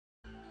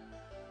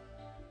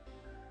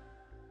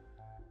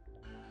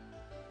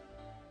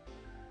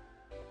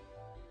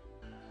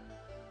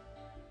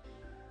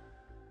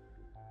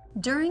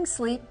During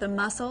sleep, the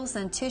muscles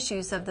and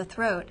tissues of the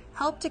throat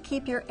help to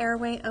keep your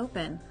airway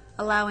open,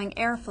 allowing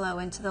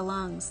airflow into the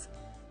lungs.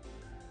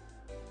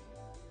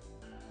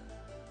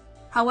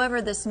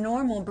 However, this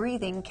normal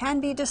breathing can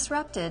be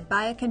disrupted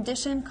by a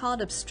condition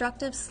called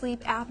obstructive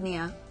sleep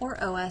apnea,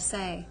 or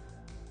OSA.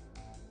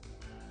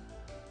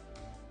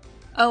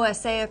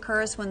 OSA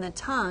occurs when the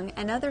tongue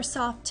and other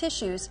soft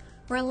tissues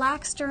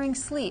relax during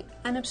sleep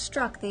and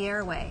obstruct the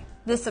airway.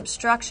 This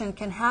obstruction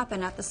can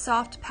happen at the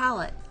soft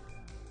palate,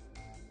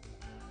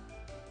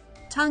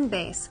 tongue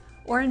base,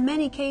 or in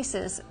many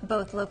cases,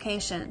 both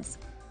locations.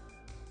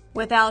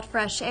 Without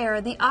fresh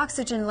air, the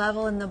oxygen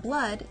level in the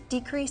blood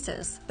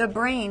decreases. The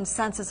brain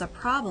senses a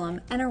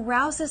problem and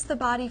arouses the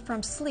body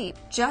from sleep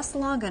just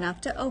long enough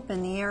to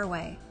open the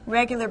airway.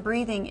 Regular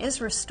breathing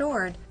is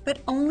restored, but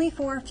only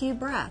for a few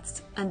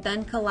breaths, and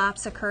then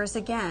collapse occurs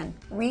again,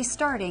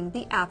 restarting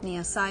the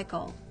apnea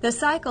cycle. The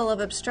cycle of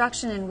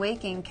obstruction and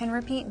waking can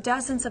repeat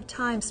dozens of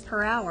times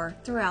per hour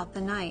throughout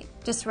the night,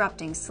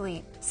 disrupting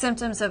sleep.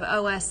 Symptoms of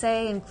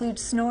OSA include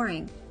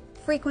snoring,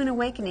 frequent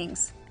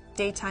awakenings,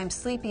 daytime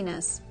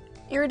sleepiness,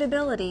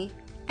 irritability,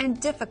 and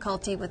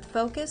difficulty with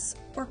focus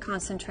or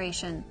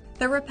concentration.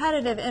 The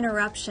repetitive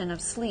interruption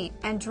of sleep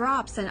and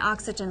drops in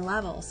oxygen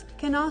levels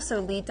can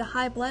also lead to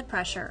high blood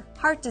pressure,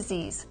 heart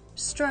disease,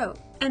 stroke,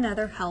 and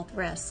other health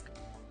risks.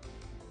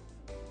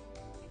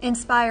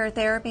 Inspire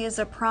therapy is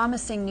a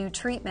promising new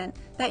treatment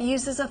that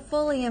uses a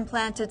fully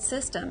implanted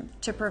system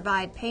to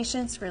provide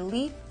patients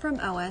relief from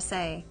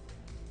OSA.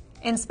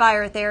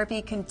 Inspire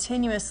therapy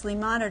continuously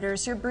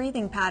monitors your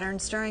breathing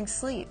patterns during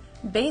sleep.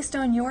 Based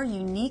on your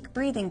unique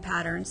breathing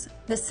patterns,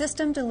 the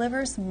system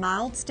delivers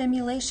mild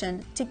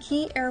stimulation to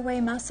key airway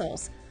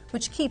muscles,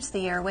 which keeps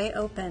the airway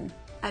open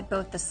at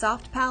both the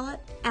soft palate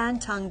and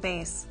tongue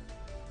base.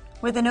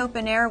 With an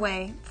open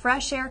airway,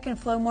 fresh air can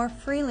flow more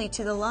freely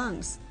to the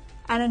lungs,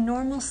 and a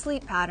normal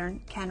sleep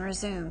pattern can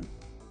resume.